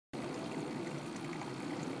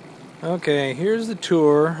Okay, here's the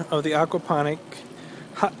tour of the aquaponic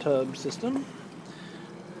hot tub system.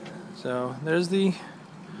 So there's the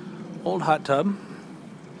old hot tub,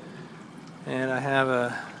 and I have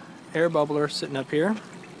a air bubbler sitting up here.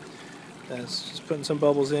 That's just putting some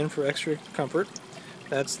bubbles in for extra comfort.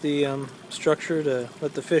 That's the structure to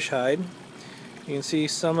let the fish hide. You can see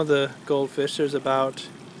some of the goldfish. There's about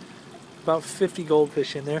 50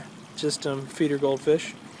 goldfish in there, just feeder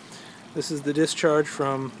goldfish. This is the discharge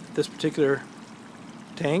from this particular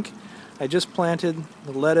tank. I just planted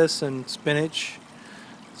the lettuce and spinach,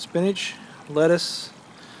 lettuce,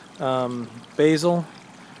 basil,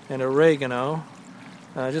 and oregano.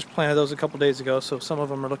 I just planted those a couple days ago, so some of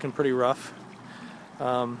them are looking pretty rough.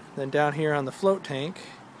 Then down here on the float tank,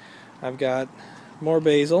 I've got more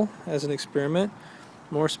basil as an experiment,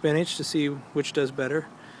 more spinach to see which does better,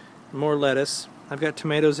 more lettuce. I've got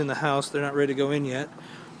tomatoes in the house. They're not ready to go in yet.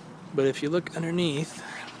 But if you look underneath,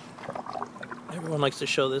 everyone likes to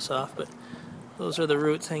show this off, but those are the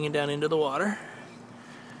roots hanging down into the water.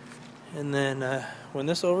 And then when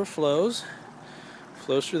this overflows,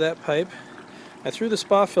 flows through that pipe, I threw the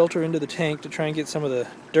spa filter into the tank to try and get some of the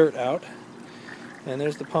dirt out. And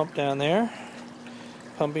there's the pump down there,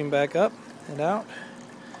 pumping back up and out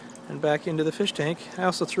and back into the fish tank. I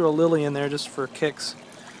also threw a lily in there just for kicks.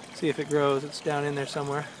 See if it grows. It's down in there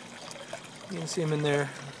somewhere. You can see them in there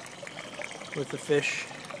with the fish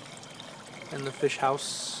and the fish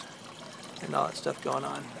house and all that stuff going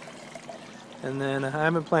on. And then I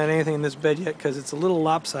haven't planted anything in this bed yet because it's a little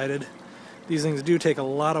lopsided. These things do take a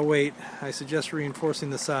lot of weight. I suggest reinforcing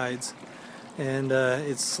the sides. And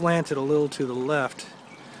it's slanted a little to the left,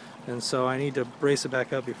 and so I need to brace it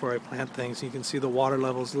back up before I plant things. You can see the water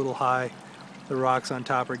level is a little high. The rocks on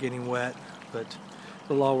top are getting wet, but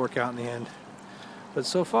it'll all work out in the end. But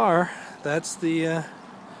so far, that is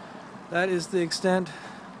the extent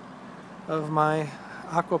of my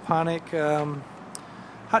aquaponic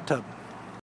hot tub.